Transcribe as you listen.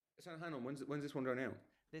So hang on, when's this one going out?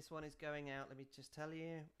 This one is going out, let me just tell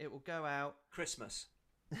you. It will go out Christmas.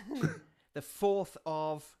 the 4th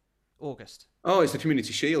of August. Oh, it's the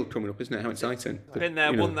Community Shield coming up, isn't it? How exciting. Been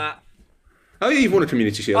there, won that. Oh, yeah, you've won a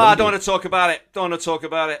Community Shield. I don't want to talk about it.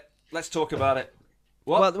 Let's talk about it.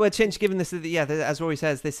 What? Well, Chinch, given this, as Rory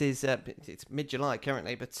says, this is it's mid-July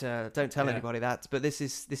currently, but don't tell anybody that. But this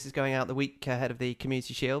is going out the week ahead of the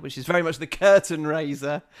Community Shield, which is very much the curtain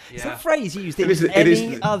raiser. Yeah. It's a phrase used in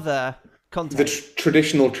any other context. The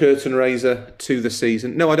traditional curtain raiser to the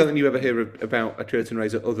season. No, I don't think you ever hear about a curtain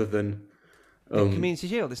raiser other than the Community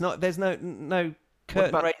Shield. It's not. There's no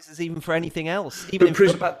curtain raisers even for anything else. Even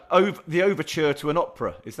what about the overture to an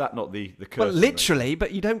opera? Is that not the curtain? Well, literally, raiser?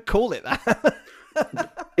 But you don't call it that.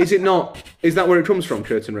 Is it not? Is that where it comes from,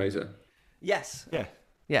 curtain raiser? Yes. Yeah.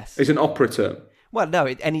 Yes. It's an opera term. Well, no,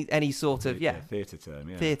 any sort of theatre term.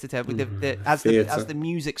 Yeah. Theatre term. With as the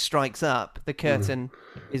music strikes up, the curtain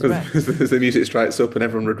is raised. As the music strikes up and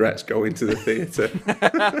everyone regrets going to the theatre.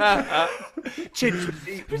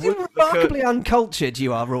 Remarkably uncultured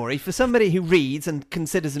you are, Rory. For somebody who reads and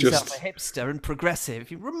considers himself a hipster and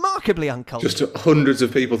progressive, you're remarkably uncultured. Just hundreds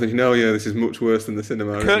of people thinking, "Oh yeah, this is much worse than the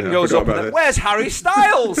cinema." Curtain goes up. Where's Harry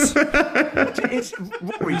Styles?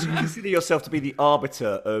 Rory, do you consider yourself to be the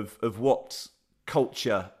arbiter of what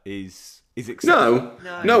culture is acceptable?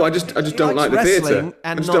 No. I just don't like the theatre.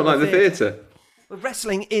 I just don't like the theatre. Well,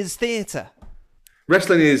 wrestling is theatre.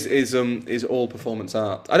 Wrestling is all performance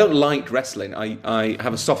art. I don't like wrestling. I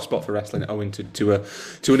have a soft spot for wrestling owing to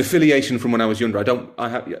an affiliation from when I was younger.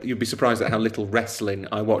 You'd be surprised at how little wrestling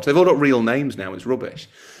I watch. They've all got real names now. It's rubbish.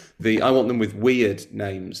 I want them with weird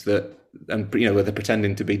names where they're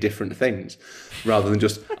pretending to be different things, rather than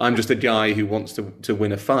I'm just a guy who wants to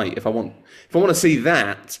win a fight. If I want to see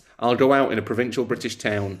that, I'll go out in a provincial British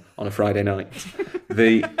town on a Friday night.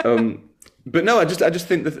 But no, I just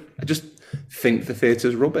think the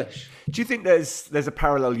theatre's rubbish. Do you think there's a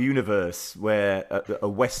parallel universe where a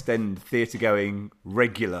West End theatre-going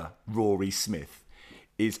regular Rory Smith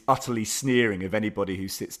is utterly sneering of anybody who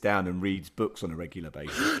sits down and reads books on a regular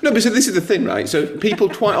basis? No, but so this is the thing, right? So people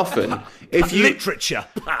quite often, literature,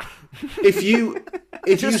 if you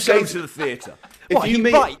say go to the theatre,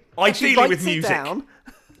 ideally with music. Down.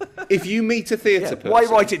 If you meet a theatre person, why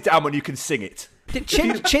write it down when you can sing it?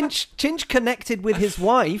 Chinch connected with his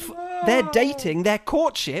wife. Their dating, their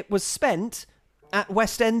courtship was spent at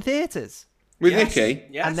West End theatres. With Nikki?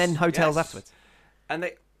 Yes, and then hotels afterwards. And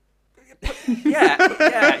they...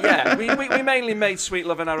 Yeah. We mainly made sweet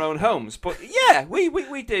love in our own homes, but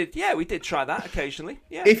we did. Yeah, we did try that occasionally.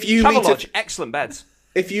 Yeah. If you Travelodge, excellent beds.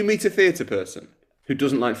 If you meet a theatre person who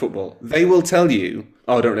doesn't like football, they will tell you,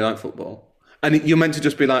 "Oh, I don't really like football," and you're meant to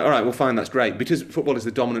just be like, "All right, well, fine, that's great," because football is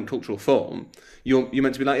the dominant cultural form. You're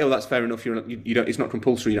meant to be like, "Oh, that's fair enough. You don't. It's not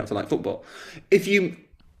compulsory. You don't have to like football." If you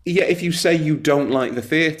say you don't like the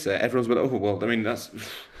theatre, everyone's like, "Oh, well, I mean, that's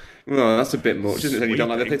a bit much, isn't it? You don't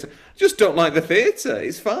like the theatre. Just don't like the theatre.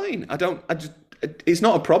 It's fine. It's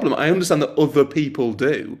not a problem. I understand that other people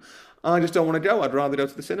do. I just don't want to go. I'd rather go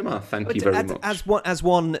to the cinema. Thank you very much." As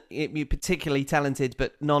one particularly talented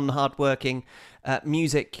but non-hardworking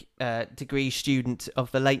music degree student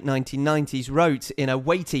of the late 1990s wrote in a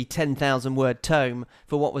weighty 10,000-word tome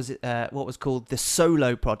for what was called the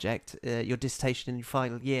Solo Project, your dissertation in your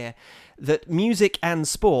final year, that music and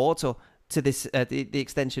sport, or to this the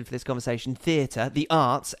extension for this conversation, theatre, the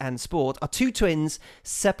arts and sport, are two twins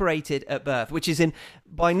separated at birth, which is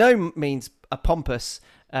by no means a pompous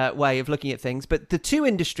way of looking at things, but the two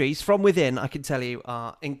industries from within, I can tell you,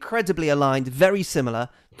 are incredibly aligned, very similar,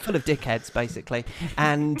 full of dickheads basically,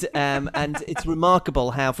 and it's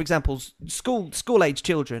remarkable how, for example, school-age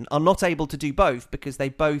children are not able to do both because they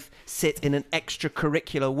both sit in an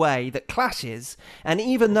extracurricular way that clashes. And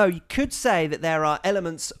even though you could say that there are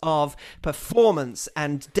elements of performance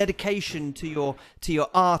and dedication to your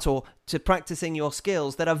art or to practicing your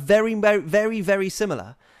skills that are very, very, very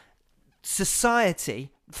similar, society,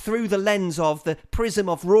 through the lens of the prism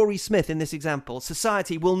of Rory Smith in this example,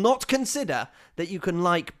 society will not consider that you can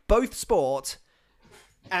like both sport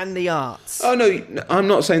and the arts. Oh no, I'm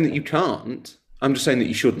not saying that you can't. I'm just saying that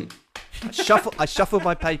you shouldn't. I shuffled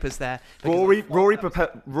my papers there. Rory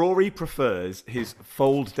prefers his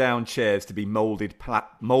fold-down chairs to be moulded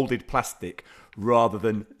plastic rather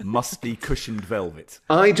than musty cushioned velvet.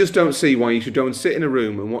 I just don't see why you should go and sit in a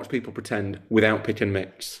room and watch people pretend without pick and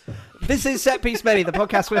mix. This is Set Piece Many, the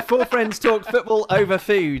podcast where four friends talk football over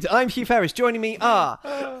food. I'm Hugh Ferris. Joining me are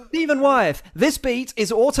Stephen Wyeth, this beat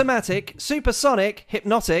is automatic, supersonic,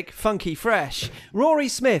 hypnotic, funky, fresh. Rory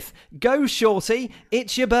Smith, go shorty,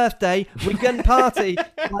 it's your birthday, we can party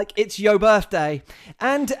like it's your birthday.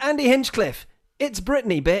 And Andy Hinchcliffe, it's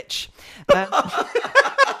Britney, bitch.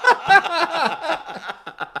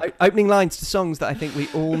 Opening lines to songs that I think we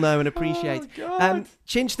all know and appreciate.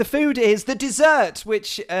 Chinch, the food is the dessert,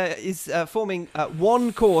 which is forming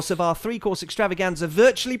one course of our 3-course extravaganza,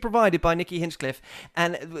 virtually provided by Nikki Hinchcliffe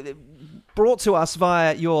and brought to us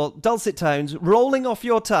via your dulcet tones, rolling off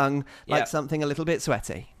your tongue like something a little bit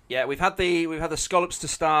sweaty. Yeah, we've had the scallops to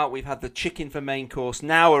start. We've had the chicken for main course.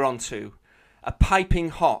 Now we're on to a piping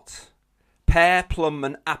hot pear, plum,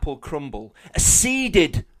 and apple crumble, a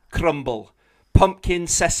seeded crumble. Pumpkin,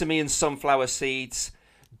 sesame and sunflower seeds,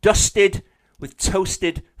 dusted with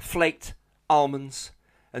toasted flaked almonds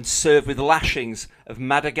and served with lashings of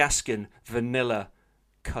Madagascan vanilla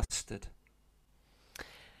custard.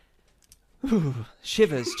 Ooh,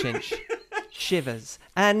 shivers, Chinch. Shivers.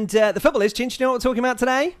 And the football is, Chinch, you know what we're talking about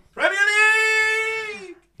today? Premier League!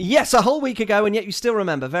 Yes, a whole week ago, and yet you still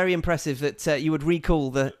remember. Very impressive that you would recall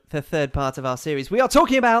the third part of our series. We are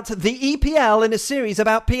talking about the EPL in a series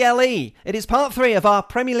about PLE. It is part 3 of our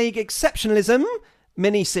Premier League Exceptionalism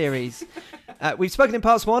mini-series. We've spoken in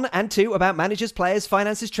parts 1 and 2 about managers, players,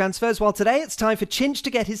 finances, transfers, while today it's time for Chinch to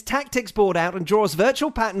get his tactics board out and draw us virtual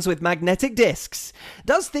patterns with magnetic discs.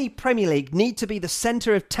 Does the Premier League need to be the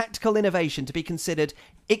centre of tactical innovation to be considered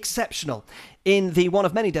exceptional? In the one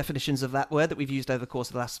of many definitions of that word that we've used over the course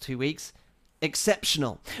of the last 2 weeks,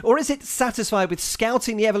 exceptional. Or is it satisfied with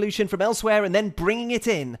scouting the evolution from elsewhere and then bringing it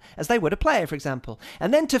in, as they would a player, for example?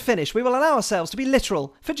 And then to finish, we will allow ourselves to be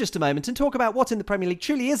literal for just a moment and talk about what in the Premier League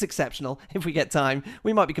truly is exceptional. If we get time,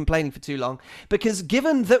 we might be complaining for too long. Because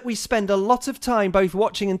given that we spend a lot of time both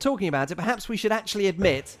watching and talking about it, perhaps we should actually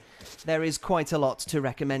admit there is quite a lot to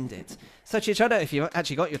recommend it. So, Chich, I don't know if you've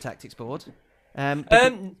actually got your tactics board.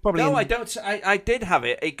 Probably no, I don't. I did have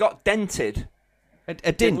it. It got dented.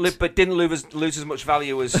 It didn't. But didn't lose as much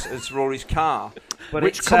value as Rory's car. But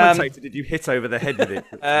which commentator did you hit over the head with it?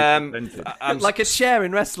 I'm like a chair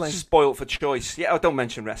in wrestling. Spoilt for choice. Yeah, don't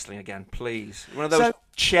mention wrestling again, please. One of those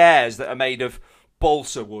chairs that are made of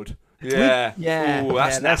balsa wood. Yeah. Ooh,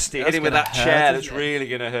 that's nasty. Hit him with that chair. That's really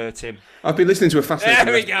going to hurt him. I've been listening to a fascinating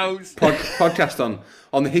there he goes. podcast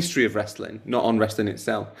on the history of wrestling, not on wrestling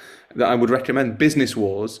itself, that I would recommend. Business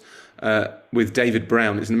Wars with David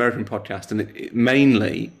Brown. It's an American podcast, and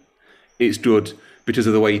mainly it's good because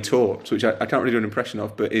of the way he talks, which I can't really do an impression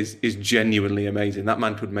of, but is genuinely amazing. That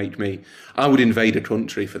man could make me... I would invade a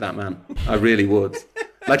country for that man. I really would.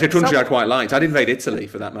 Like a country I quite liked. I'd invade Italy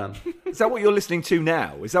for that man. Is that what you're listening to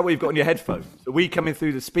now? Is that what you've got on your headphones? Are we coming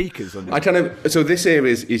through the speakers? On So this here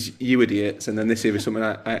is you idiots, and then this here is something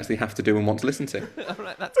I actually have to do and want to listen to. All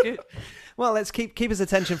right, that's good. Well, let's keep his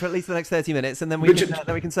attention for at least the next 30 minutes, and then we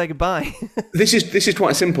can say goodbye. This is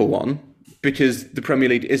quite a simple one, because the Premier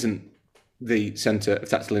League isn't the centre of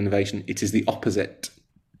tactical innovation. It is the opposite.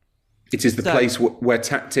 It is the place where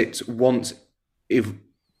tactics once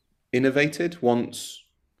innovated, once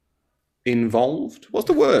involved. What's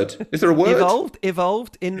the word? Is there a word?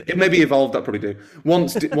 Evolved. It may be evolved. That probably do.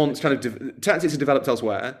 Once kind of tactics are developed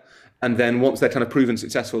elsewhere, and then once they're kind of proven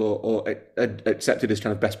successful or accepted as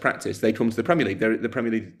kind of best practice, they come to the Premier League. The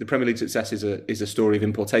Premier League success is a story of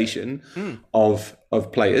importation of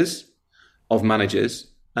players, of managers,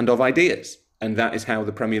 and of ideas, and that is how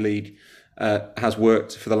the Premier League has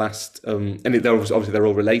worked for the last. And they're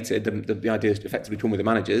all related. The ideas effectively come with the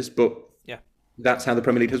managers, but that's how the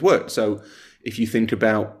Premier League has worked. So if you think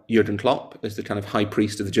about Jurgen Klopp as the kind of high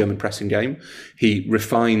priest of the German pressing game, he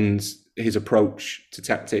refines his approach to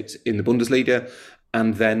tactics in the Bundesliga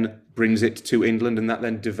and then brings it to England, and that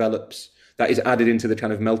then develops. That is added into the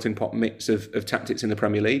kind of melting pot mix of tactics in the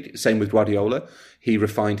Premier League. Same with Guardiola. He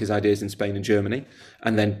refined his ideas in Spain and Germany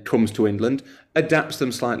and then comes to England, adapts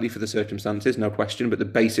them slightly for the circumstances, no question, but the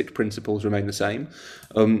basic principles remain the same.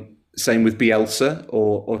 Same with Bielsa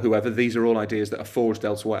or whoever. These are all ideas that are forged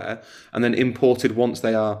elsewhere and then imported once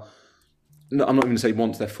they are... I'm not going to say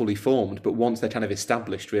once they're fully formed, but once they're kind of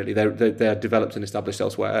established, really. They're developed and established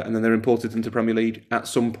elsewhere, and then they're imported into Premier League at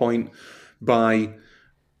some point by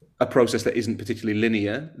a process that isn't particularly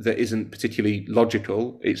linear, that isn't particularly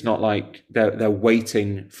logical. It's not like they're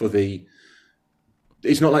waiting for the...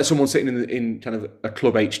 It's not like someone sitting in kind of a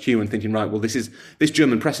club HQ and thinking, right, well, this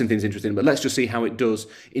German pressing thing's interesting, but let's just see how it does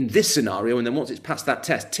in this scenario, and then once it's passed that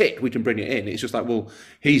test, tick, we can bring it in. It's just like, well,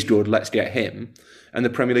 he's good, let's get him. And the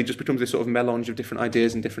Premier League just becomes this sort of melange of different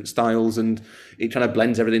ideas and different styles, and it kind of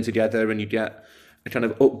blends everything together, and you get a kind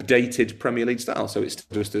of updated Premier League style. So it's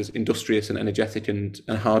just as industrious and energetic and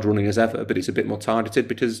hard running as ever, but it's a bit more targeted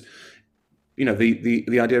because, you know,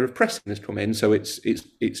 the idea of pressing has come in. So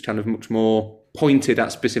it's kind of much more pointed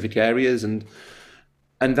at specific areas, and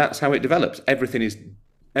that's how it develops. Everything is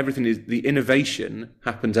the innovation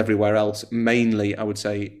happens everywhere else. Mainly, I would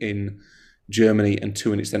say, in Germany and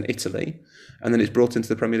to an extent Italy, and then it's brought into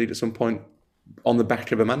the Premier League at some point on the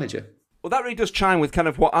back of a manager. Well, that really does chime with kind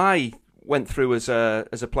of what I went through as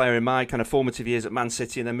a player in my kind of formative years at Man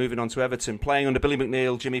City, and then moving on to Everton, playing under Billy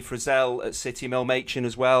McNeil, Jimmy Frizzell at City, Mel Machin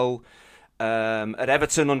as well. At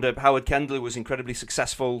Everton under Howard Kendall, who was incredibly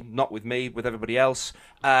successful, not with me, with everybody else.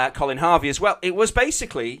 Colin Harvey as well. It was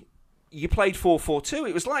basically, you played 4-4-2.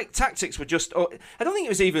 It was like tactics were just, I don't think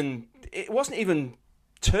it wasn't even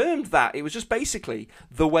termed that. It was just basically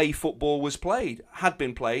the way football was played, had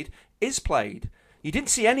been played, is played. You didn't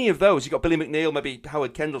see any of those. You got Billy McNeil, maybe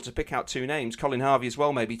Howard Kendall, to pick out two names, Colin Harvey as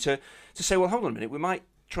well, maybe, to say, well, hold on a minute, we might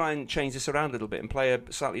try and change this around a little bit and play a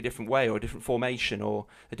slightly different way or a different formation or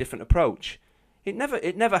a different approach. It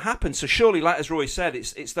never happened. So surely, like as Roy said,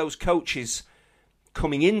 it's those coaches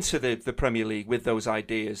coming into the Premier League with those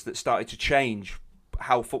ideas that started to change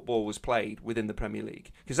how football was played within the Premier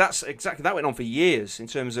League. Because that went on for years in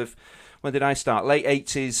terms of, when did I start? Late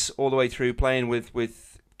 80s all the way through, playing with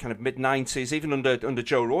kind of mid-90s. Even under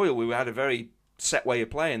Joe Royle, we had a very set way of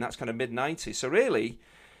playing. That's kind of mid-90s. So really,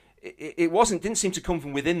 it didn't seem to come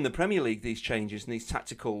from within the Premier League, these changes and these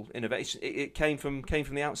tactical innovations. It came from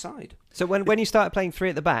the outside. So when you started playing three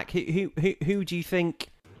at the back, who do you think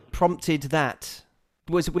prompted that?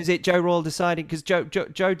 Was it Joe Royle deciding? Because Joe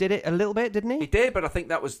did it a little bit, didn't he? He did, but I think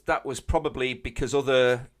that was probably because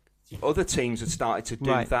other teams had started to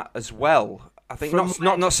do that as well. I think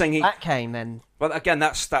not saying he. That came then. Well, again,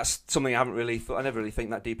 that's something I haven't really thought. I never really think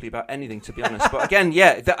that deeply about anything, to be honest. But again,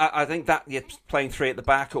 yeah, I think that playing three at the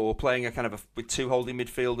back or playing a kind of with two holding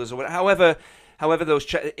midfielders or whatever, however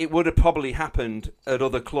those it would have probably happened at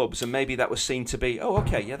other clubs, and maybe that was seen to be, oh,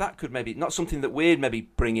 okay, yeah, that could maybe not something that we'd maybe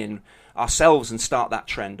bring in ourselves and start that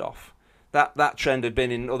trend off. That trend had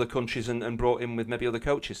been in other countries and brought in with maybe other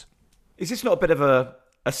coaches. Is this not a bit of a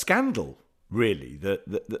scandal? Really, that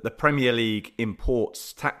the Premier League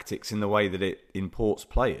imports tactics in the way that it imports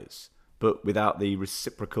players, but without the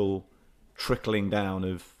reciprocal trickling down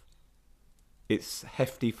of its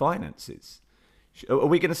hefty finances. Are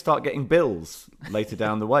we going to start getting bills later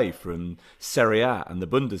down the way from Serie A and the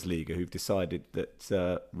Bundesliga, who've decided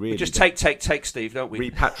that really... We just take, Steve, don't we?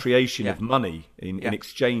 Repatriation of money in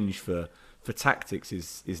exchange for tactics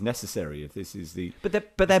is necessary if this is the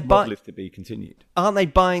model is to be continued. Aren't they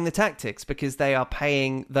buying the tactics because they are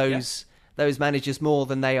paying those managers more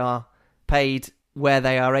than they are paid where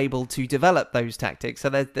they are able to develop those tactics? So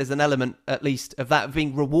there's an element at least of that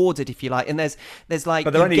being rewarded, if you like. And there's like,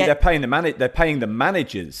 but they're paying the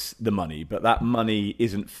managers the money, but that money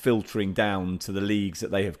isn't filtering down to the leagues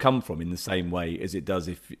that they have come from in the same way as it does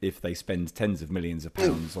if they spend tens of millions of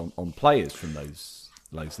pounds on players from those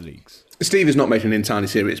leagues. Steve is not making an entirely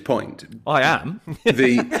serious point. I am.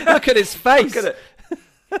 Look at his face. Look at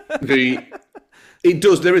it. It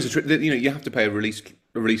does. There is you have to pay a release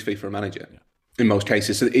fee for a manager in most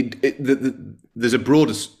cases. So there's a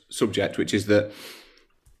broader subject, which is that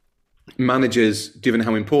managers, given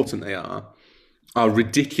how important they are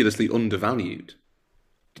ridiculously undervalued.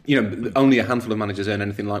 You know, only a handful of managers earn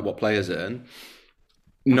anything like what players earn.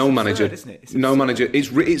 No manager.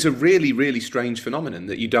 It's a really, really strange phenomenon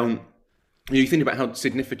that you don't. You think about how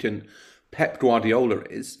significant Pep Guardiola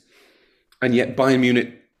is, and yet Bayern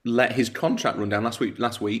Munich let his contract run down last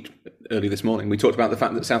week, early this morning. We talked about the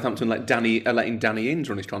fact that Southampton letting Danny Ings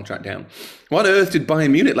run his contract down. Why on earth did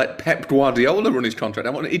Bayern Munich let Pep Guardiola run his contract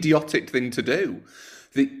down? What an idiotic thing to do.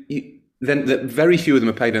 Then very few of them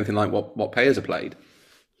are paid anything like what players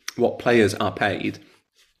are paid.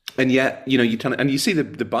 And yet, you see the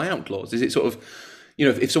buyout clause. Is it sort of,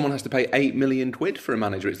 if someone has to pay 8 million quid for a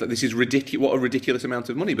manager, it's like, this is ridiculous. What a ridiculous amount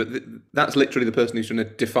of money. But that's literally the person who's going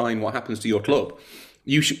to define what happens to your club.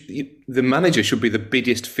 The manager should be the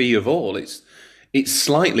biggest fee of all. It's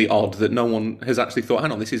slightly odd that no one has actually thought,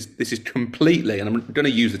 hang on, this is completely, and I'm going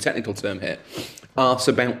to use the technical term here, arse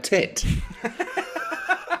about tit.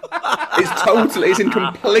 It's in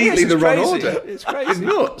completely the wrong order. It's crazy. It's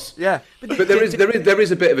nuts. Yeah, but there is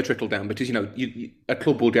a bit of a trickle down because a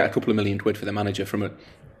club will get a couple of million quid for the manager from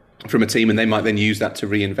a team, and they might then use that to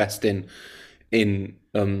reinvest in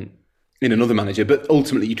another manager. But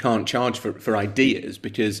ultimately, you can't charge for ideas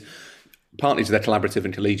because partly they're collaborative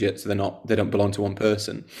and collegiate, so they don't belong to one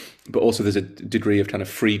person. But also, there's a degree of kind of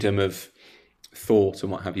freedom of thought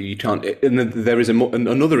and what have you. You can't. And then there is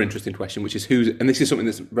another interesting question, which is who's, and this is something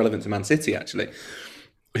that's relevant to Man City actually.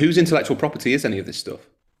 Whose intellectual property is any of this stuff?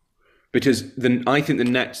 Because I think the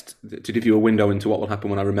next, to give you a window into what will happen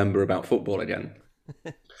when I remember about football again,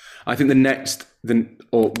 I think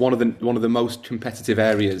one of the most competitive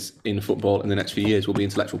areas in football in the next few years will be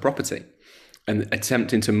intellectual property, and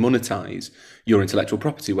attempting to monetize your intellectual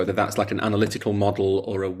property, whether that's like an analytical model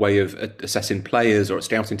or a way of assessing players or a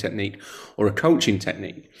scouting technique or a coaching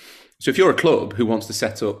technique. So if you're a club who wants to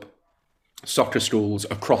set up soccer schools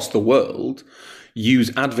across the world,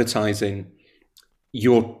 use advertising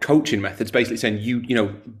your coaching methods, basically saying you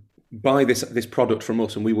know buy this product from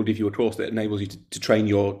us and we will give you a course that enables you to train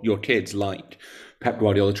your kids like Pep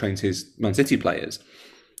Guardiola trains his Man City players.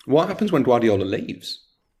 What happens when Guardiola leaves?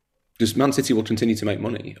 Because Man City will continue to make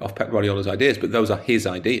money off Pep Guardiola's ideas, but those are his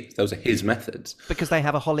ideas, those are his methods. Because they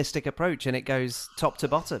have a holistic approach and it goes top to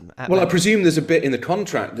bottom. Well, I presume there's a bit in the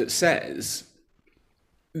contract that says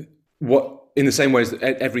what, in the same way as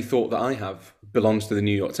every thought that I have belongs to the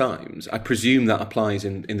New York Times. I presume that applies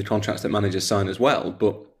in the contracts that managers sign as well.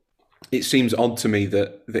 But it seems odd to me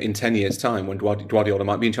that in 10 years' time, when Guardiola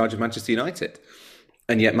might be in charge of Manchester United,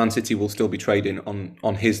 and yet Man City will still be trading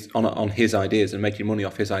on his ideas and making money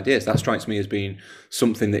off his ideas. That strikes me as being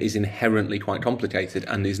something that is inherently quite complicated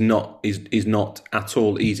and is not at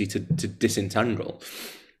all easy to disentangle.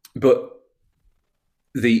 But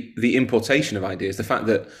the importation of ideas, the fact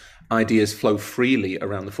that ideas flow freely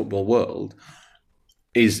around the football world,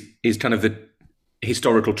 is kind of the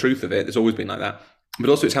historical truth of it. It's always been like that. But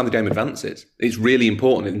also it's how the game advances. It's really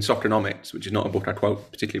important in Soccernomics, which is not a book I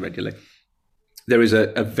quote particularly regularly. There is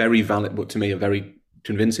a very valid, but to me a very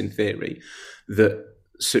convincing theory that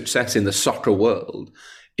success in the soccer world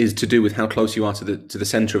is to do with how close you are to the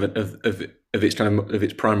centre of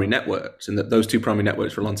its primary networks, and that those two primary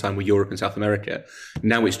networks for a long time were Europe and South America.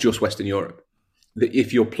 Now it's just Western Europe. That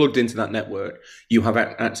if you're plugged into that network, you have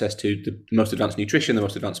access to the most advanced nutrition, the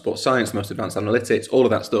most advanced sports science, the most advanced analytics, all of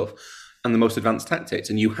that stuff, and the most advanced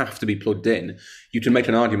tactics, and you have to be plugged in. You can make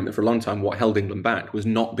an argument that for a long time what held England back was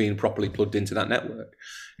not being properly plugged into that network.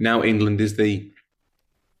 Now England is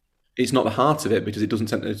it's not the heart of it, because it doesn't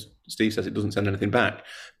send, as Steve says, it doesn't send anything back,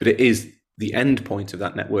 but it is the end point of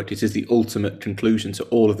that network. It is the ultimate conclusion to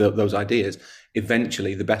all of those ideas.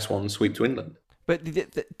 Eventually the best ones sweep to England. But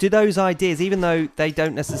do those ideas, even though they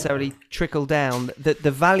don't necessarily trickle down,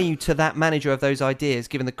 the value to that manager of those ideas,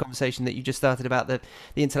 given the conversation that you just started about the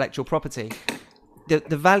intellectual property,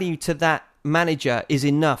 the value to that manager is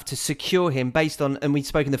enough to secure him based on, and we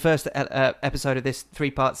spoke in the first episode of this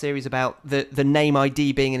 3-part series about the name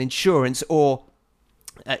ID being an insurance, or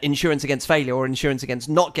insurance against failure, or insurance against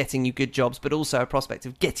not getting you good jobs, but also a prospect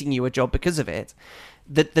of getting you a job because of it.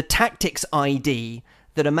 The tactics ID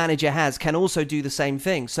that a manager has can also do the same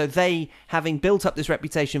thing. So they, having built up this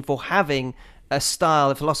reputation for having a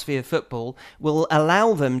style, a philosophy of football, will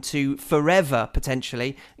allow them to forever,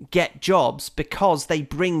 potentially, get jobs because they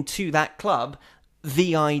bring to that club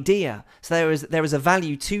the idea. So there is a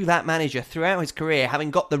value to that manager throughout his career,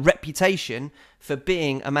 having got the reputation for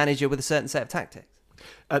being a manager with a certain set of tactics.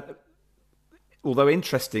 Although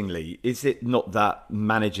interestingly, is it not that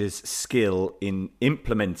managers' skill in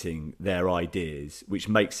implementing their ideas which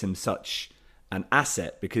makes them such an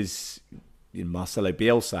asset? Because Marcelo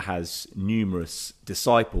Bielsa has numerous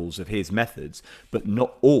disciples of his methods, but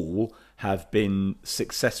not all have been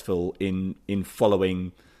successful in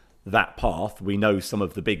following that path. We know some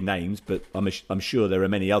of the big names, but I'm sure there are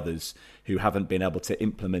many others who haven't been able to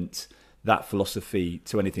implement that philosophy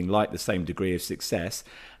to anything like the same degree of success.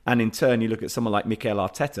 And in turn, you look at someone like Mikel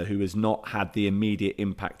Arteta, who has not had the immediate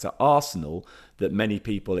impact at Arsenal that many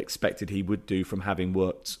people expected he would do from having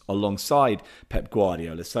worked alongside Pep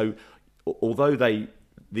Guardiola. So although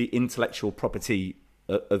the intellectual property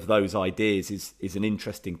of those ideas is an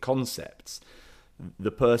interesting concept,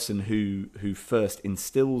 the person who first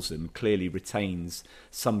instills them clearly retains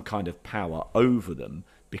some kind of power over them,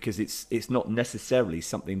 because it's not necessarily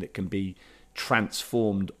something that can be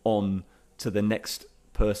transformed on to the next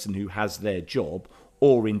person who has their job,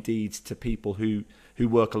 or indeed to people who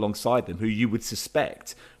work alongside them, who you would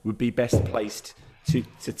suspect would be best placed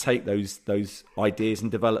to take those ideas and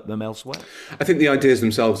develop them elsewhere. I think the ideas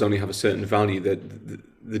themselves only have a certain value.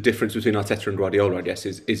 The difference between Arteta and Guardiola, I guess,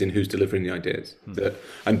 is in who's delivering the ideas,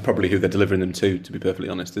 and probably who they're delivering them to be perfectly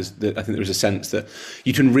honest. I think there is a sense that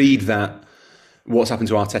you can read that what's happened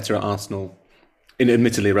to Arteta at Arsenal, in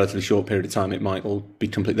admittedly a relatively short period of time, it might all be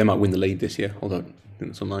complete. They might win the league this year, although I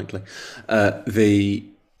think that's unlikely.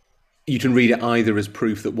 You can read it either as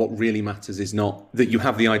proof that what really matters is not that you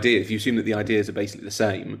have the idea. If you assume that the ideas are basically the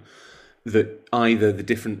same, that either the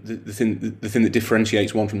thing that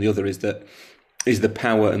differentiates one from the other is the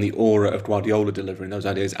power and the aura of Guardiola delivering those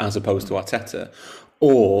ideas as opposed to Arteta,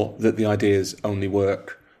 or that the ideas only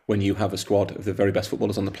work when you have a squad of the very best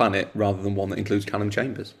footballers on the planet rather than one that includes Callum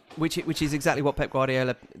Chambers. Which is exactly what Pep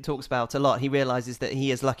Guardiola talks about a lot. He realises that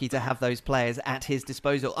he is lucky to have those players at his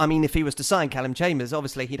disposal. I mean, if he was to sign Callum Chambers,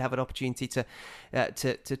 obviously he'd have an opportunity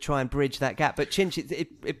to try and bridge that gap. But Chinch,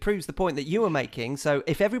 it proves the point that you were making. So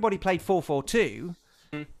if everybody played 4-4-2,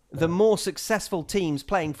 the more successful teams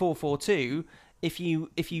playing 4-4-2, if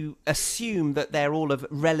you assume that they're all of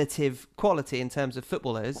relative quality in terms of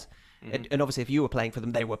footballers, and obviously if you were playing for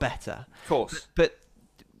them, they were better. Of course. But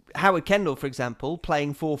Howard Kendall, for example,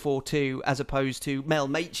 playing 4-4-2 as opposed to Mel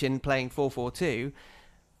Machin playing 4-4-2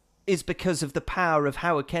 is because of the power of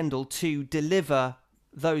Howard Kendall to deliver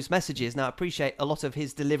those messages. Now, I appreciate a lot of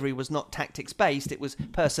his delivery was not tactics-based, it was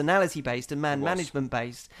personality-based and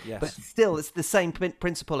man-management-based. Yes. But still, it's the same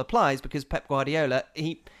principle applies because Pep Guardiola,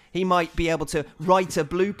 he might be able to write a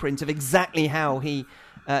blueprint of exactly how he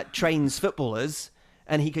trains footballers,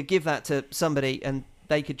 and he could give that to somebody and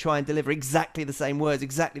they could try and deliver exactly the same words,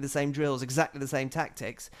 exactly the same drills, exactly the same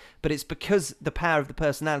tactics. But it's because the power of the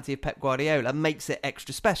personality of Pep Guardiola makes it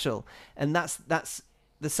extra special. And that's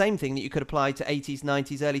the same thing that you could apply to 80s,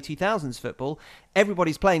 90s, early 2000s football.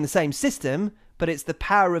 Everybody's playing the same system, but it's the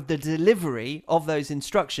power of the delivery of those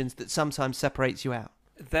instructions that sometimes separates you out.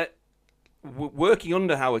 That working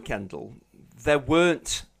under Howard Kendall, there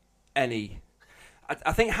weren't any.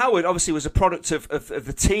 I think Howard obviously was a product of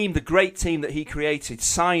the team, the great team that he created,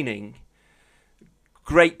 signing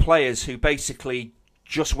great players who basically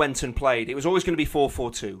just went and played. It was always going to be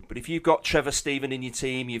 4-4-2. But if you've got Trevor Steven in your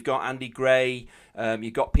team, you've got Andy Gray,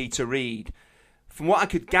 you've got Peter Reid. From what I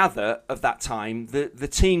could gather of that time, the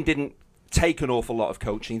team didn't take an awful lot of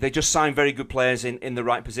coaching. They just signed very good players in the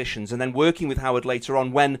right positions. And then working with Howard later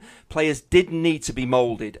on when players did need to be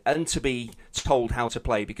moulded and to be told how to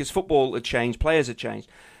play because football had changed, players had changed.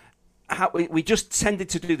 We just tended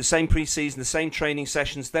to do the same pre-season, the same training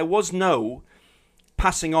sessions. There was no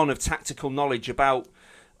passing on of tactical knowledge about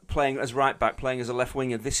playing as right back, playing as a left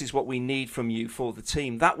winger. This is what we need from you for the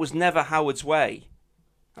team. That was never Howard's way.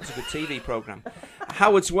 That's a good TV programme.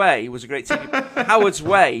 Howard's Way was a great TV. Howard's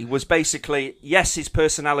Way was basically, yes, his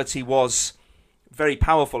personality was very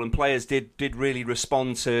powerful and players did really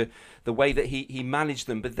respond to the way that he managed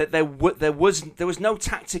them. But there was no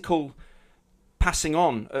tactical passing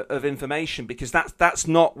on of information because that's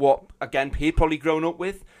not what, again, he'd probably grown up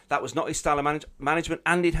with. That was not his style of management,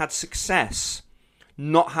 and he'd had success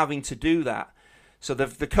not having to do that. So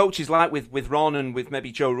the coaches like with Ron and with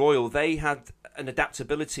maybe Joe Royle, they had an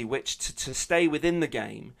adaptability which to stay within the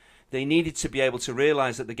game, they needed to be able to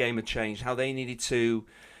realise that the game had changed, how they needed to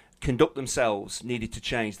conduct themselves needed to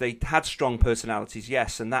change. They had strong personalities,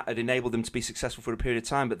 yes, and that had enabled them to be successful for a period of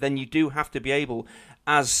time. But then you do have to be able,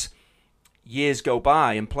 as years go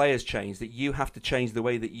by and players change, that you have to change the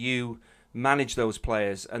way that you manage those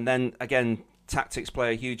players. And then, again, tactics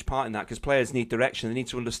play a huge part in that because players need direction. They need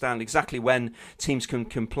to understand exactly when teams can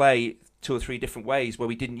play two or three different ways where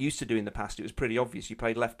we didn't used to do in the past. It was pretty obvious. You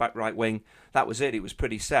played left back, right wing. That was it. It was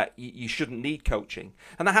pretty set. You shouldn't need coaching.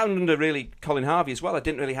 And that happened under really Colin Harvey as well. I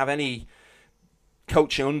didn't really have any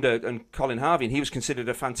coaching under Colin Harvey, and he was considered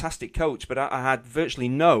a fantastic coach, but I had virtually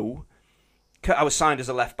no. I was signed as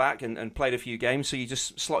a left back and played a few games, so you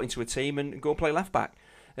just slot into a team and go and play left back.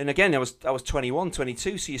 And again, I was 21,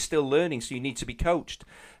 22, so you're still learning, so you need to be coached.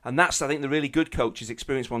 And that's, I think, the really good coaches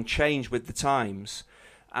experience one change with the times.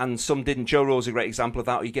 And some didn't. Joe Royle's a great example of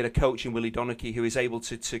that. You get a coach in Willie Donachie who is able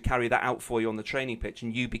to carry that out for you on the training pitch,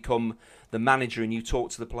 and you become the manager and you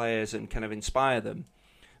talk to the players and kind of inspire them.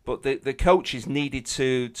 But the coaches needed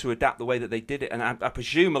to adapt the way that they did it, and I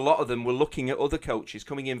presume a lot of them were looking at other coaches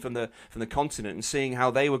coming in from the continent and seeing how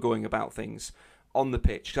they were going about things on the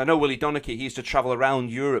pitch. 'Cause I know Willie Donachie, he used to travel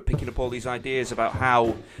around Europe picking up all these ideas about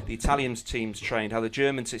how the Italian teams trained, how the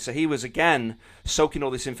German teams. So he was, again, soaking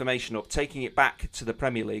all this information up, taking it back to the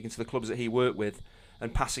Premier League and to the clubs that he worked with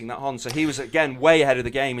and passing that on. So he was, again, way ahead of the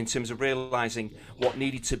game in terms of realising what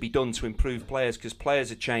needed to be done to improve players, because players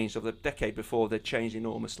had changed over the decade before. They'd changed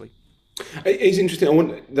enormously. It's interesting. I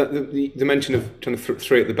want the mention of kind of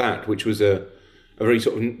three at the back, which was a very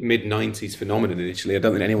sort of mid-90s phenomenon initially. I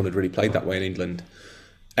don't think anyone had really played that way in England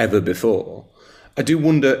ever before. I do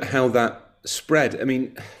wonder how that spread. I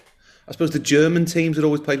mean, I suppose the German teams had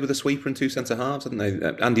always played with a sweeper and two centre-halves, hadn't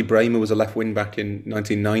they? Andy Bremer was a left wing-back in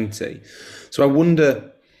 1990. So I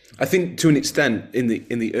wonder, I think to an extent, in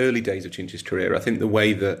the early days of Chinch's career, I think the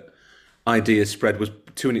way that ideas spread was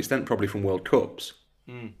to an extent probably from World Cups.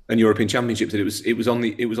 and European Championships, that it was on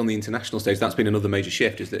the international stage. That's been another major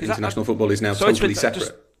shift. Is that international football is now totally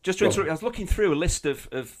separate. Just to interrupt, I was looking through a list of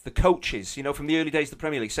the coaches, from the early days of the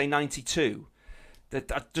Premier League, say 92.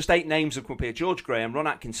 Just 8 names have come up here: George Graham, Ron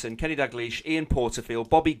Atkinson, Kenny Dalglish, Ian Porterfield,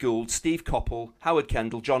 Bobby Gould, Steve Coppell, Howard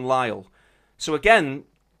Kendall, John Lyall. So again,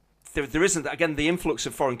 there isn't, again, the influx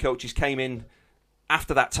of foreign coaches came in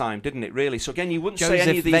after that time, didn't it, really? So again, you wouldn't say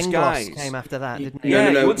any of these guys came after that, didn't he?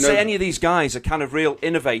 Yeah, you wouldn't say any of these guys are kind of real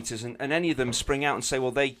innovators, and any of them spring out and say,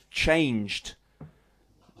 well, they changed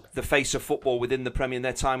the face of football within the Premier, in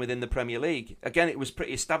their time within the Premier League. Again, it was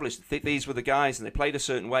pretty established. These were the guys, and they played a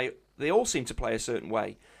certain way. They all seemed to play a certain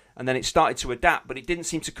way. And then it started to adapt, but it didn't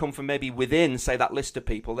seem to come from maybe within, say, that list of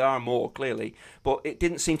people. There are more, clearly. But it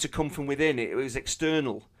didn't seem to come from within. It was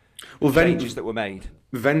external changes that were made.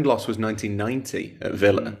 Vendlos was 1990 at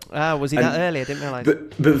Villa. Was he that early? I didn't realise. But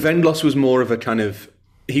Vendlos was more of a kind of...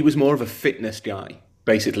 He was more of a fitness guy,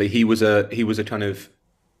 basically. He was a kind of...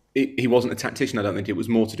 He wasn't a tactician, I don't think. It was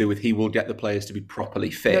more to do with he will get the players to be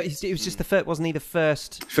properly fit. No, it was just the first... Wasn't he the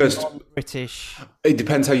first non-British... It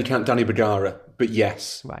depends how you count Danny Bergara, but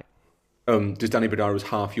yes. Right. Does Danny Bergara was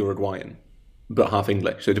half Uruguayan, but half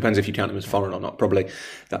English. So it depends if you count him as foreign or not. Probably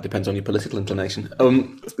that depends on your political inclination.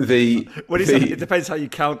 It depends how you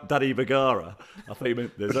count Danny Bergara. I think you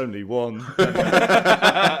meant there's only one.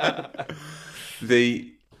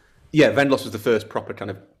 Vendlos was the first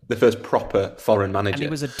proper foreign manager. And he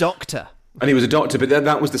was a doctor. But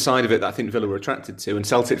that was the side of it that I think Villa were attracted to. And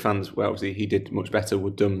Celtic fans, well, obviously he did much better,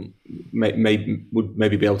 would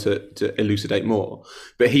maybe be able to elucidate more.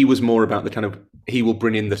 But he was more about the kind of, he will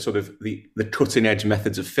bring in the sort of the cutting edge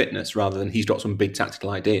methods of fitness rather than he's got some big tactical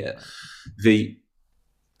idea.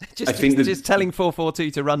 Just telling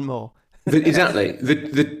 4-4-2 to run more. Exactly.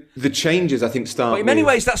 The changes, I think, start. Well, in many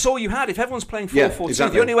ways, that's all you had. If everyone's playing 4-4-2,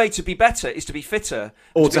 exactly. The only way to be better is to be fitter,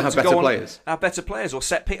 or to have better players, or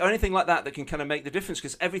set pick, or anything like that can kind of make the difference.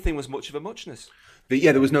 Because everything was much of a muchness.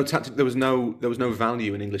 There was no tactic. There was no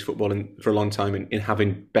value in English football for a long time in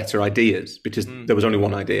having better ideas because there was only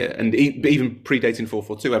one idea. And even predating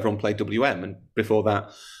 4-4-2, everyone played WM, and before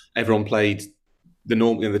that, everyone played the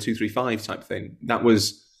normal, the 2-3-5 type thing.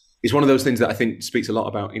 It's one of those things that I think speaks a lot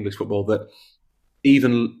about English football, that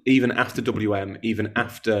even after WM, even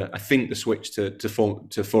after I think the switch to 4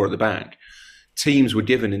 at the back, teams were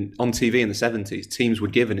given on TV in the 70s. Teams were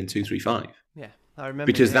given in 2-3-5. Yeah, I remember.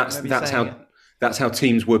 Because that's how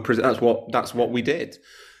teams were. That's what we did.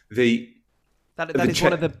 That is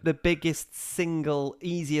one of the biggest single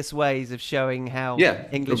easiest ways of showing how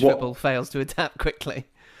English football fails to adapt quickly.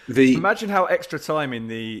 Imagine how extra time in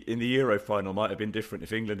the Euro final might have been different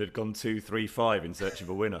if England had gone 2-3-5 in search of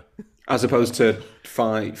a winner, as opposed to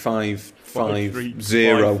 5-5-0,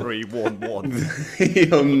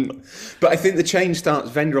 5-3-1-1. But I think the change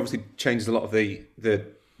starts. Wenger obviously changes a lot of the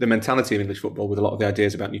mentality of English football with a lot of the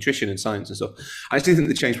ideas about nutrition and science and stuff. I actually think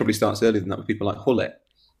the change probably starts earlier than that with people like Hullet,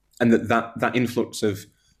 and that influx of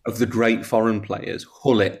the great foreign players,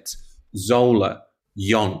 Hullet, Zola,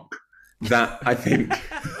 Jonk. That I think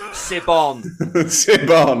Sibon.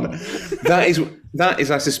 That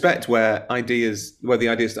is I suspect where the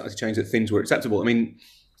ideas started to change, that things were acceptable. I mean,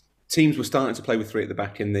 teams were starting to play with 3 at the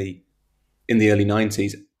back in the early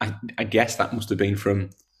 90s. I guess that must have been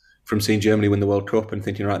from seeing Germany win the World Cup and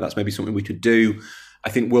thinking, right, that's maybe something we could do.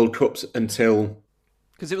 I think World Cups until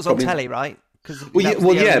because it was on telly, right? But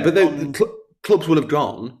clubs will have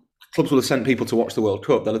gone. Clubs will have sent people to watch the World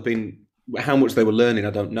Cup. They'll have been. How much they were learning,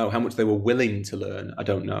 I don't know. How much they were willing to learn, I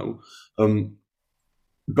don't know.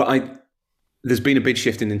 But there's been a big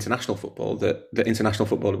shift in international football. That international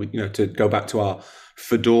football, to go back to our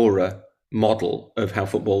Fedora model of how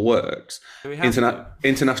football works.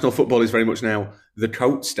 International football is very much now the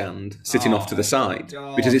coat stand sitting off to the side,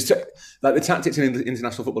 because it's like the tactics in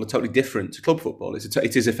international football are totally different to club football.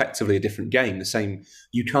 It is effectively a different game. The same,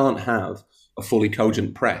 you can't have a fully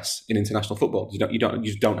cogent press in international football. You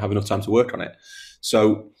just don't have enough time to work on it.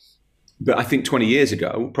 So, but I think 20 years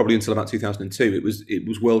ago, probably until about 2002, it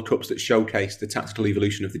was World Cups that showcased the tactical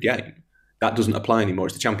evolution of the game. That doesn't apply anymore.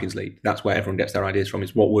 It's the Champions League. That's where everyone gets their ideas from.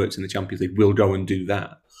 It's what works in the Champions League. We'll go and do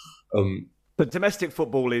that. But domestic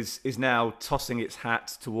football is now tossing its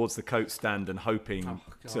hat towards the coat stand and hoping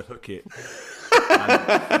to hook it.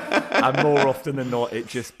 And more often than not, it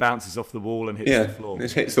just bounces off the wall and hits the floor.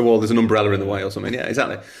 It hits the wall. There's an umbrella in the way or something. Yeah,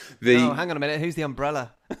 exactly. Hang on a minute. Who's the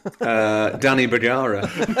umbrella? Danny Bergara.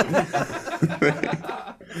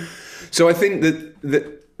 So I think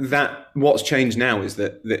that what's changed now is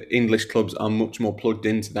that English clubs are much more plugged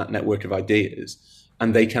into that network of ideas,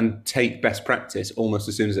 and they can take best practice almost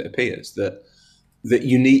as soon as it appears. That that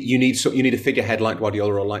you need a figurehead like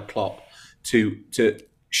Guardiola or like Klopp to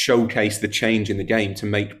showcase the change in the game, to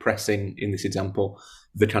make pressing, in this example,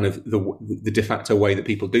 the kind of the de facto way that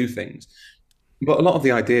people do things. But a lot of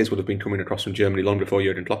the ideas would have been coming across from Germany long before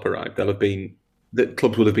Jurgen Klopp arrived. That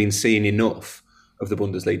clubs will have been seeing enough of the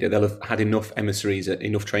Bundesliga. They'll have had enough emissaries at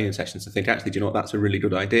enough training sessions to think, actually, do you know what, that's a really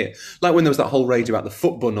good idea. Like when there was that whole rage about the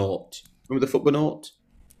Footballnaut. Remember the Footballnaut?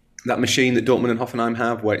 That machine that Dortmund and Hoffenheim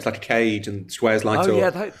have, where it's like a cage and squares light up. Oh,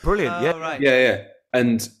 yeah, brilliant. Yeah, right. Yeah.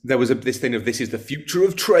 And there was this thing of, this is the future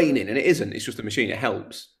of training, and it isn't. It's just a machine. It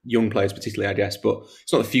helps young players, particularly, I guess, but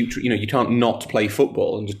it's not the future. You can't not play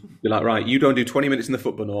football and just be like, right, you don't do 20 minutes in the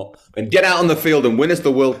Footballnaut and get out on the field and win us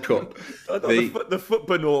the World Cup. The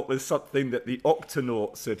Footballnaut was something that the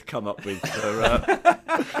Octonauts had come up with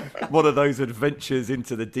for one of those adventures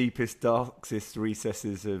into the deepest, darkest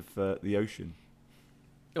recesses of the ocean.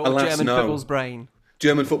 Or German football's brain.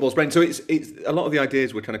 German football's brain. So it's a lot of the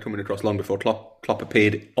ideas were kind of coming across long before Klopp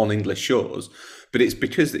appeared on English shores, but it's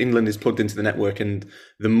because England is plugged into the network and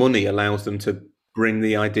the money allows them to bring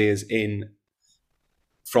the ideas in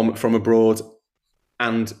from abroad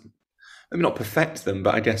and maybe not perfect them,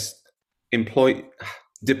 but I guess deploy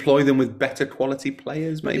them with better quality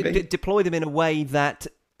players, maybe. Deploy them in a way that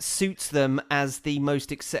suits them as the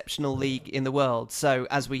most exceptional league in the world. So,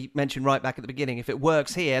 as we mentioned right back at the beginning, if it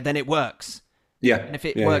works here, then it works. Yeah. And if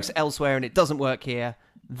it works elsewhere and it doesn't work here,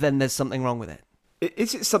 then there's something wrong with it.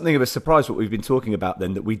 Is it something of a surprise what we've been talking about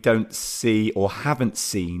then, that we don't see or haven't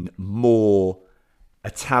seen more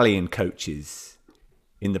Italian coaches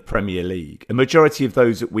in the Premier League? A majority of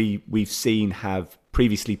those that we've seen have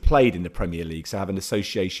previously played in the Premier League, so have an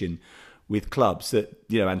association with clubs. That,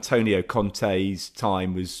 Antonio Conte's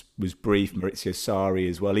time was brief, Maurizio Sarri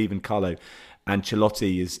as well, even Carlo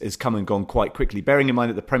Ancelotti has come and gone quite quickly, bearing in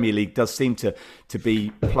mind that the Premier League does seem to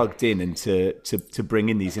be plugged in and to bring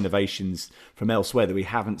in these innovations from elsewhere, that we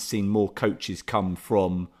haven't seen more coaches come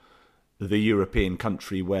from the European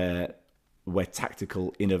country where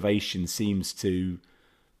tactical innovation seems to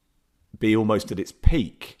be almost at its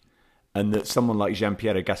peak, and that someone like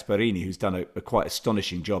Gianpiero Gasperini, who's done a quite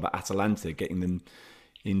astonishing job at Atalanta, getting them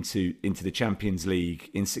into the Champions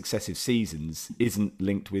League in successive seasons, isn't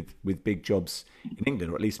linked with big jobs in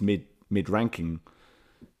England, or at least mid-ranking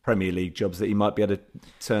Premier League jobs, that he might be able to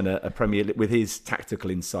turn a Premier League, with his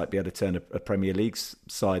tactical insight, be able to turn a Premier League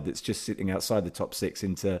side that's just sitting outside the top six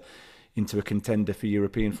into a contender for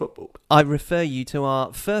European football. I refer you to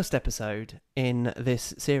our first episode in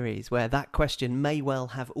this series, where that question may well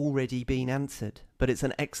have already been answered, but it's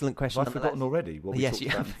an excellent question. Have I forgotten already? What we yes, you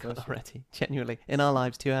have forgotten already, genuinely, in our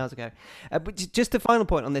lives 2 hours ago. But just a final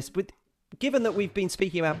point on this. Given that we've been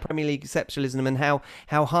speaking about Premier League exceptionalism and how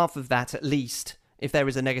half of that, at least, if there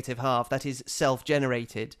is a negative half, that is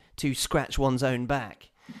self-generated to scratch one's own back,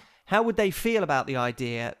 how would they feel about the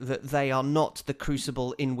idea that they are not the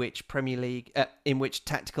crucible in which in which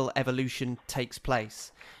tactical evolution takes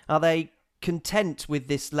place? Are they content with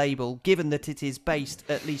this label, given that it is based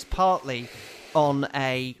at least partly on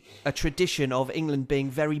a tradition of England being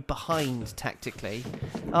very behind tactically?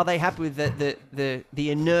 Are they happy with the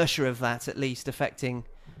inertia of that, at least affecting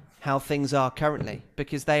how things are currently?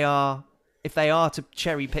 Because if they are to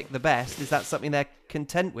cherry pick the best, is that something they're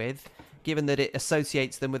content with, given that it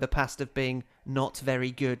associates them with a past of being not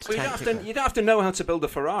very good tactically? You don't have to know how to build a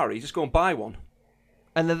Ferrari, just go and buy one.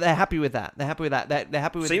 And they're happy with that. They're happy with that. They're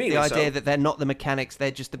happy with the idea that they're not the mechanics.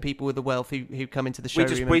 They're just the people with the wealth who come into the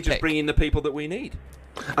showroom. We just bring in the people that we need.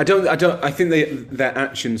 I think their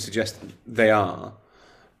actions suggest they are.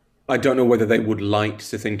 I don't know whether they would like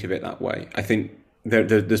to think of it that way. I think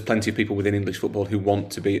there's plenty of people within English football who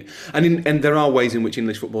want to be, and there are ways in which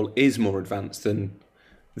English football is more advanced than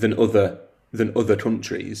other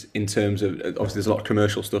countries, in terms of, obviously there's a lot of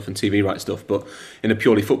commercial stuff and TV rights stuff, but in a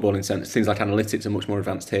purely footballing sense, things like analytics are much more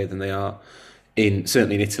advanced here than they are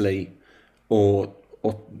certainly in Italy or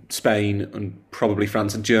Spain, and probably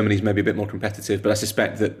France, and Germany's maybe a bit more competitive, but I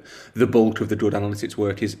suspect that the bulk of the good analytics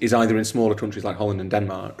work is either in smaller countries like Holland and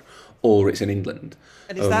Denmark, or it's in England.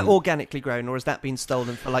 And is that organically grown, or has that been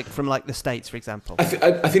stolen from the States, for example? I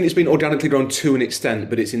think it's been organically grown to an extent,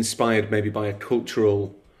 but it's inspired maybe by a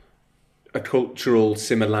cultural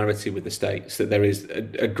similarity with the States, that there is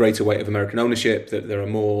a greater weight of American ownership, that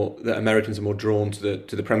that Americans are more drawn to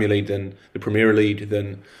the Premier League than the Premier League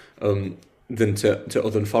than to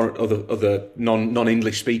other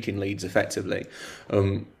non-English speaking leagues, effectively.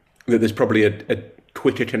 That there's probably a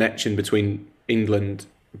quicker connection between England,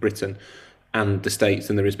 Britain, and the States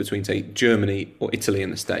than there is between, say, Germany or Italy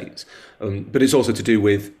and the States. But it's also to do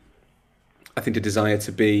with, I think, a desire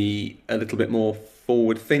to be a little bit more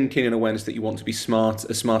forward thinking, an awareness that you want to be smart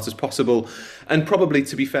as possible, and probably,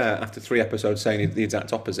 to be fair, after 3 episodes saying the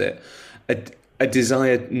exact opposite, a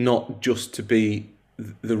desire not just to be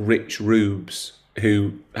the rich rubes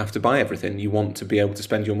who have to buy everything. You want to be able to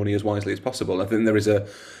spend your money as wisely as possible. I think there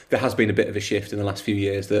has been a bit of a shift in the last few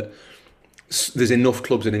years that there's enough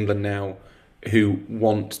clubs in England now who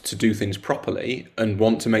want to do things properly and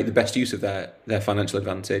want to make the best use of their financial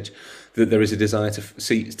advantage, that there is a desire to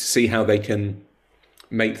see how they can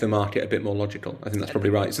make the market a bit more logical. I think that's probably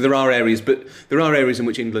right. So there are areas in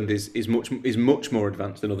which England is much more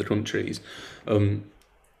advanced than other countries.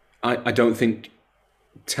 I don't think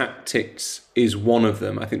tactics is one of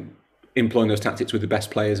them. I think employing those tactics with the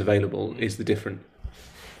best players available is the difference.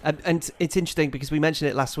 And it's interesting because we mentioned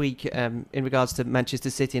it last week in regards to Manchester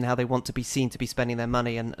City and how they want to be seen to be spending their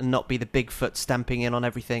money and not be the big foot stamping in on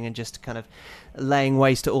everything and just kind of laying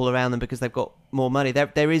waste to all around them because they've got more money.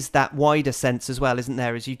 There is that wider sense as well, isn't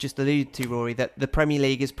there, as you just alluded to, Rory, that the Premier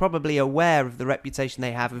League is probably aware of the reputation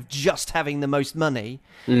they have of just having the most money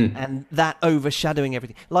and that overshadowing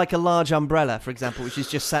everything. Like a large umbrella, for example, which is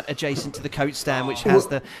just sat adjacent to the coat stand, which has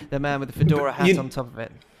the man with the fedora hat on top of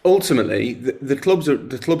it. Ultimately, the clubs are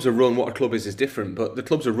run. What a club is different, but the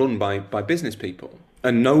clubs are run by business people,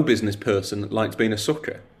 and no business person likes being a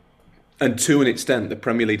sucker. And to an extent, the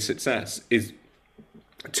Premier League success has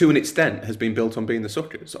been built on being the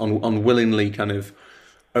suckers, on willingly kind of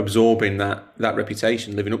absorbing that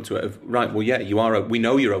reputation, living up to it. Of right, well, yeah, we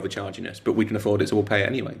know you're overcharging us, but we can afford it, so we'll pay it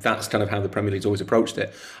anyway. That's kind of how the Premier League's always approached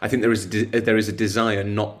it. I think there is a desire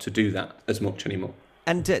not to do that as much anymore.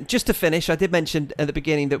 And just to finish, I did mention at the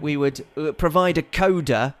beginning that we would provide a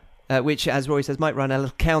coda, which, as Rory says, might run a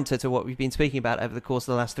little counter to what we've been speaking about over the course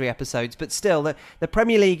of the last 3 episodes. But still, the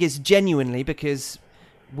Premier League is genuinely, because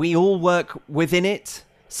we all work within it,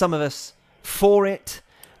 some of us for it,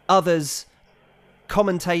 others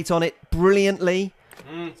commentate on it brilliantly,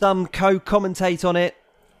 some co-commentate on it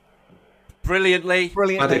brilliantly.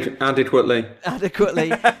 Adequately.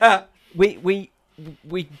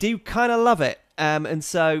 We do kind of love it. And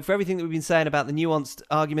so for everything that we've been saying about the nuanced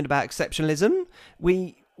argument about exceptionalism,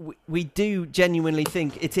 we do genuinely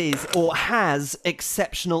think it is or has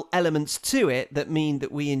exceptional elements to it that mean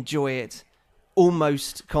that we enjoy it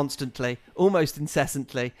almost constantly, almost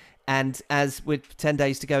incessantly. And as with 10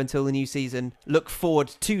 days to go until the new season, look forward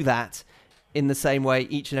to that in the same way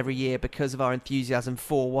each and every year because of our enthusiasm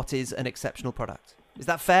for what is an exceptional product. Is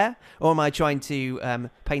that fair? Or am I trying to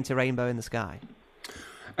paint a rainbow in the sky?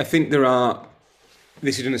 I think there are...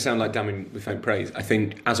 This is going to sound like damning with faint praise. I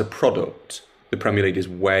think as a product, the Premier League is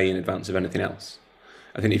way in advance of anything else.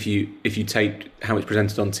 I think if you take how it's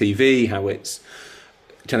presented on TV, how it's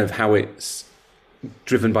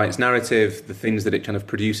driven by its narrative, the things that it kind of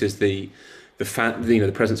produces, the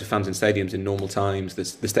presence of fans in stadiums in normal times, the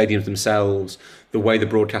stadiums themselves, the way the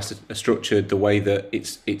broadcasts are structured, the way that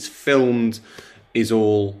it's filmed, it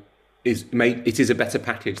is a better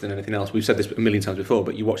package than anything else. We've said this a million times before,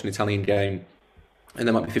 but you watch an Italian game and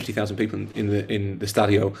there might be 50,000 people in the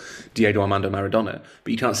Stadio Diego Armando Maradona,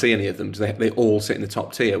 but you can't see any of them. So they all sit in the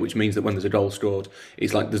top tier, which means that when there's a goal scored,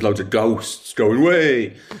 it's like there's loads of ghosts going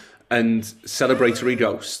way and celebratory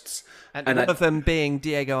ghosts. And one of them being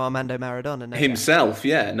Diego Armando Maradona. Himself,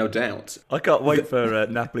 yeah, no doubt. I can't wait for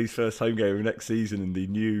Napoli's first home game of next season in the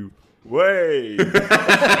new way.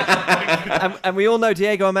 and we all know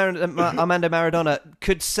Diego Armando Maradona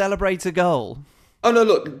could celebrate a goal. Oh no!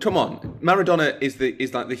 Look, come on. Maradona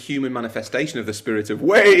is like the human manifestation of the spirit of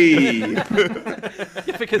way.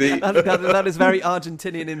 Because that is very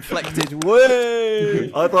Argentinian inflected.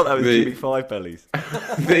 Way. I thought that was Jimmy Five Bellies.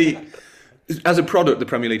 As a product, the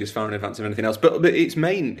Premier League is far in advance of anything else. But its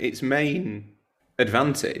main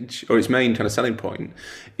advantage, or its main kind of selling point,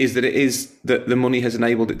 is that it is that the money has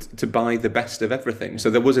enabled it to buy the best of everything.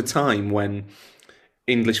 So there was a time when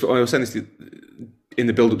English. I was saying this in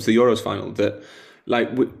the build-up to the Euros final that.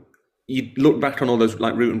 You look back on all those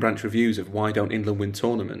root and branch reviews of why don't England win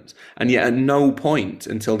tournaments, and yet at no point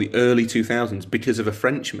until the early 2000s, because of a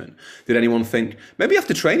Frenchman, did anyone think maybe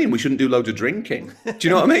after training we shouldn't do loads of drinking. Do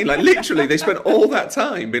you know what I mean? Literally, they spent all that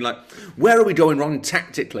time being like, where are we going wrong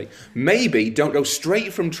tactically? Maybe don't go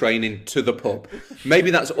straight from training to the pub.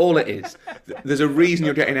 Maybe that's all it is. There's a reason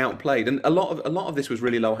you're getting outplayed, and a lot of this was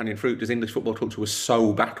really low-hanging fruit because English football culture was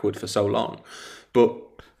so backward for so long, but.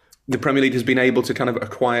 The Premier League has been able to kind of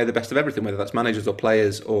acquire the best of everything, whether that's managers or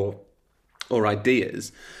players or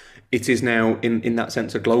ideas. It is now, in that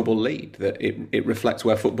sense, a global lead, that it reflects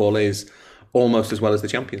where football is almost as well as the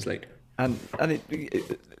Champions League. And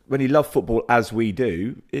when you love football as we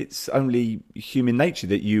do, it's only human nature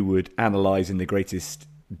that you would analyse in the greatest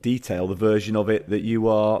detail the version of it that you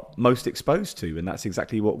are most exposed to, and that's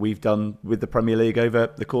exactly what we've done with the Premier League over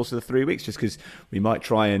the course of the 3 weeks. Just because we might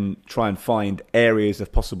try and find areas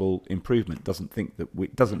of possible improvement doesn't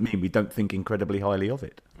mean we don't think incredibly highly of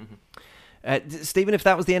it. Stephen, if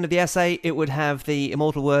that was the end of the essay, it would have the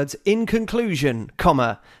immortal words, in conclusion,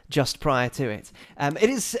 comma, just prior to it. It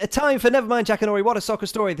is a time for Nevermind Jack and Ori, What a Soccer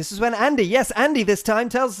Story. This is when Andy, yes, Andy this time,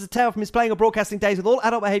 tells us a tale from his playing or broadcasting days with all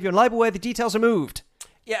adult behaviour and libel where the details removed.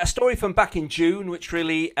 Yeah, a story from back in June, which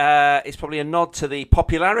really is probably a nod to the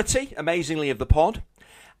popularity, amazingly, of the pod,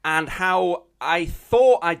 and how I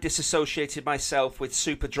thought I disassociated myself with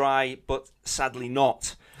Superdry, but sadly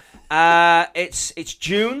not. It's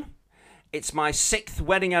June. It's my 6th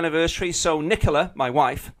wedding anniversary, so Nicola, my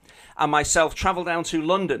wife, and myself travel down to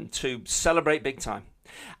London to celebrate big time.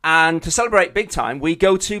 And to celebrate big time, we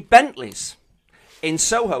go to Bentley's in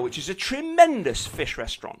Soho, which is a tremendous fish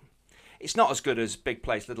restaurant. It's not as good as Big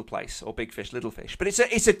Place, Little Place, or Big Fish, Little Fish, but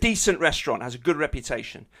it's a decent restaurant, has a good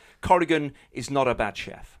reputation. Corrigan is not a bad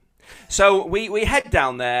chef. So we head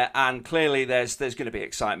down there, and clearly there's going to be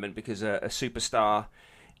excitement because a superstar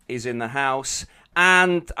is in the house.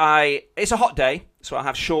 And it's a hot day, so I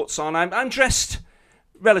have shorts on. I'm dressed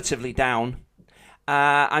relatively down.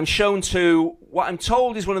 I'm shown to what I'm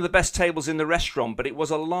told is one of the best tables in the restaurant, but it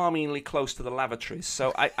was alarmingly close to the lavatories.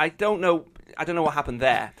 So I don't know what happened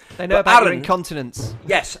there. They know about your incontinence.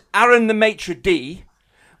 Yes, Aaron, the maitre d',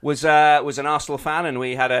 was an Arsenal fan, and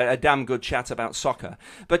we had a damn good chat about soccer.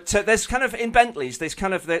 But there's kind of in Bentley's, there's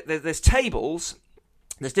tables.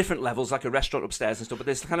 There's different levels, like a restaurant upstairs and stuff, but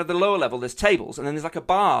there's kind of the lower level, there's tables, and then there's like a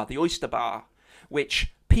bar, the oyster bar,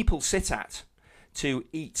 which people sit at to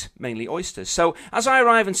eat mainly oysters. So as I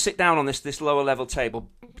arrive and sit down on this lower level table,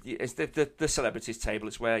 it's the celebrities table.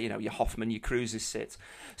 It's where, your Hoffman, your Cruises sit.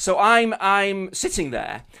 So I'm sitting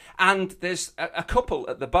there, and there's a couple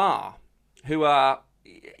at the bar who are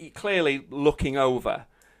clearly looking over,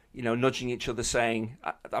 nudging each other, saying,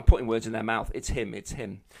 I'm putting words in their mouth, it's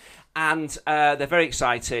him. And they're very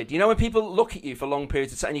excited. When people look at you for long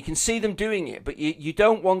periods of time, and you can see them doing it, but you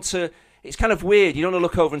don't want to. It's kind of weird. You don't want to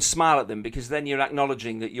look over and smile at them, because then you're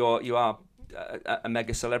acknowledging that you are a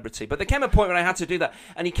mega celebrity. But there came a point when I had to do that,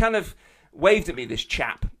 and he kind of waved at me, this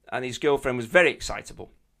chap, and his girlfriend was very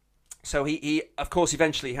excitable. So he of course,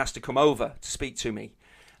 eventually has to come over to speak to me.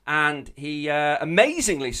 And he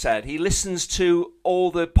amazingly said he listens to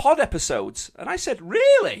all the pod episodes. And I said,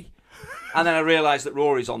 really? And then I realised that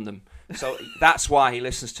Rory's on them, so that's why he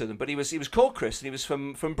listens to them. But he was called Chris, and he was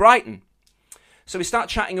from Brighton. So we start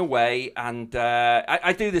chatting away, and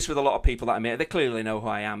I do this with a lot of people that I meet. They clearly know who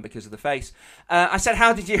I am because of the face. I said,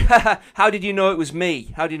 "How did you know it was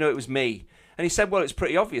me? How do you know it was me?" And he said, "Well, it's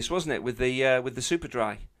pretty obvious, wasn't it, with the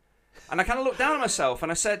Superdry?" And I kind of looked down at myself,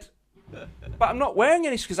 and I said, "But I'm not wearing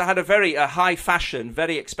any," because I had a high fashion,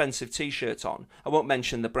 very expensive T-shirt on. I won't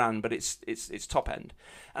mention the brand, but it's top end.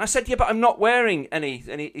 And I said, "Yeah, but I'm not wearing any."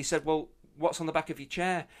 And he said, "Well, what's on the back of your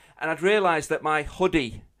chair?" And I'd realised that my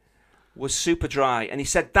hoodie was Superdry, and he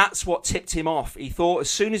said that's what tipped him off. He thought as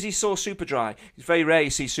soon as he saw Superdry, it's very rare you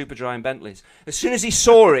see Superdry in Bentleys. As soon as he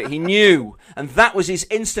saw it, he knew, and that was his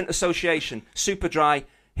instant association: Superdry,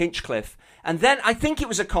 Hinchcliffe. And then I think it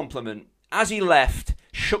was a compliment. As he left,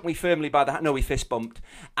 shook me firmly by the hand. No, we fist bumped,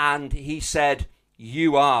 and he said,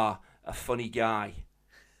 "You are a funny guy."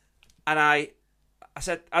 And I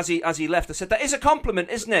said, as he left, I said, "That is a compliment,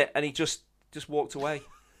 isn't it?" And he just walked away.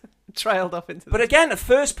 Trailed off into. But again, I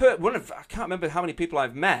can't remember how many people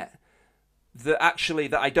I've met that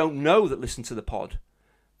I don't know that listen to the pod.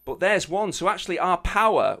 But there's one. So actually, our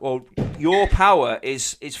power, or your power,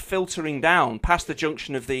 is filtering down past the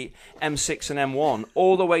junction of the M6 and M1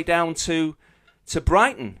 all the way down to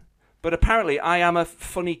Brighton. But apparently, I am a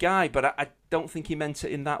funny guy. But I don't think he meant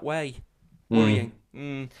it in that way. Worrying.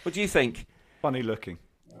 What do you think? Funny looking.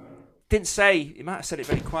 Didn't say. He might have said it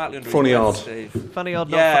very quietly under funny his odd. breath, Steve. Funny odd,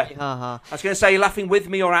 Yeah. not funny, ha. I was going to say, you're laughing with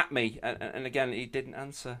me or at me? And again, he didn't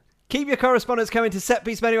answer. Keep your correspondence coming to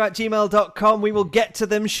setpiecemenu@gmail.com. We will get to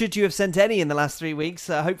them should you have sent any in the last 3 weeks.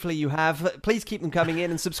 Hopefully you have. Please keep them coming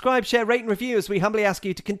in, and subscribe, share, rate and review as we humbly ask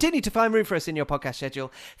you to continue to find room for us in your podcast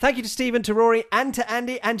schedule. Thank you to Stephen, to Rory and to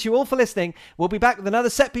Andy, and to you all for listening. We'll be back with another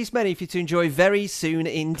Set Piece Menu for you to enjoy very soon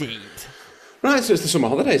indeed. Right, so it's the summer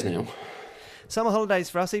holidays now. Summer holidays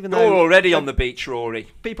for us, even You're though already on the beach, Rory.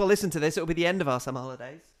 people listen to this, it'll be the end of our summer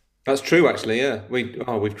holidays. That's true, actually. Yeah,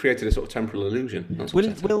 we've created a sort of temporal illusion. That's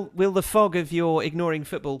Will the fog of your ignoring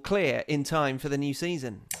football clear in time for the new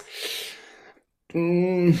season?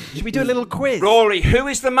 Should we do a little quiz? Rory, who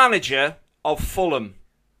is the manager of Fulham?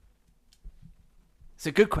 It's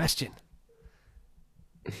a good question.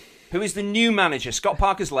 Who is the new manager? Scott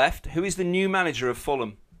Parker's left. Who is the new manager of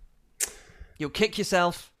Fulham? You'll kick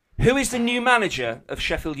yourself. Who is the new manager of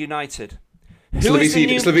Sheffield United? Who is Slavisa the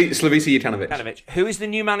new... Slavisa Jokanovic. Jokanovic. Who is the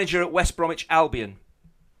new manager at West Bromwich Albion?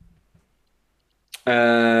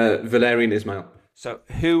 Valerian Ismail. So,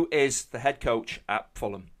 who is the head coach at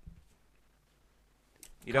Fulham?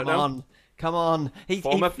 You don't know? Come on.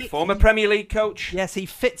 Former Premier League coach? Yes, he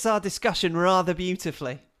fits our discussion rather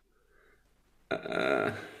beautifully.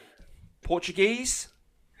 Portuguese?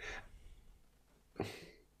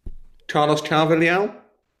 Carlos Carvalhal?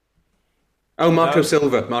 Oh, Marco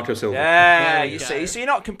Silva. Marco Silva. Yeah, you see. So you're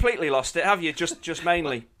not completely lost it, have you? Just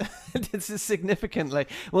mainly. This is significantly.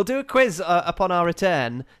 We'll do a quiz upon our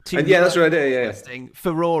return to that's right. Yeah.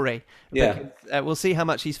 for Rory. Yeah. Because, we'll see how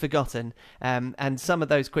much he's forgotten. And some of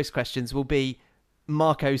those quiz questions will be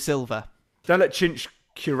Marco Silva. Don't let Chinch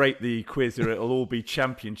curate the quiz or it'll all be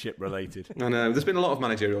championship related. I know. There's been a lot of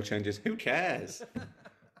managerial changes. Who cares?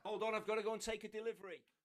 Hold on, I've got to go and take a delivery.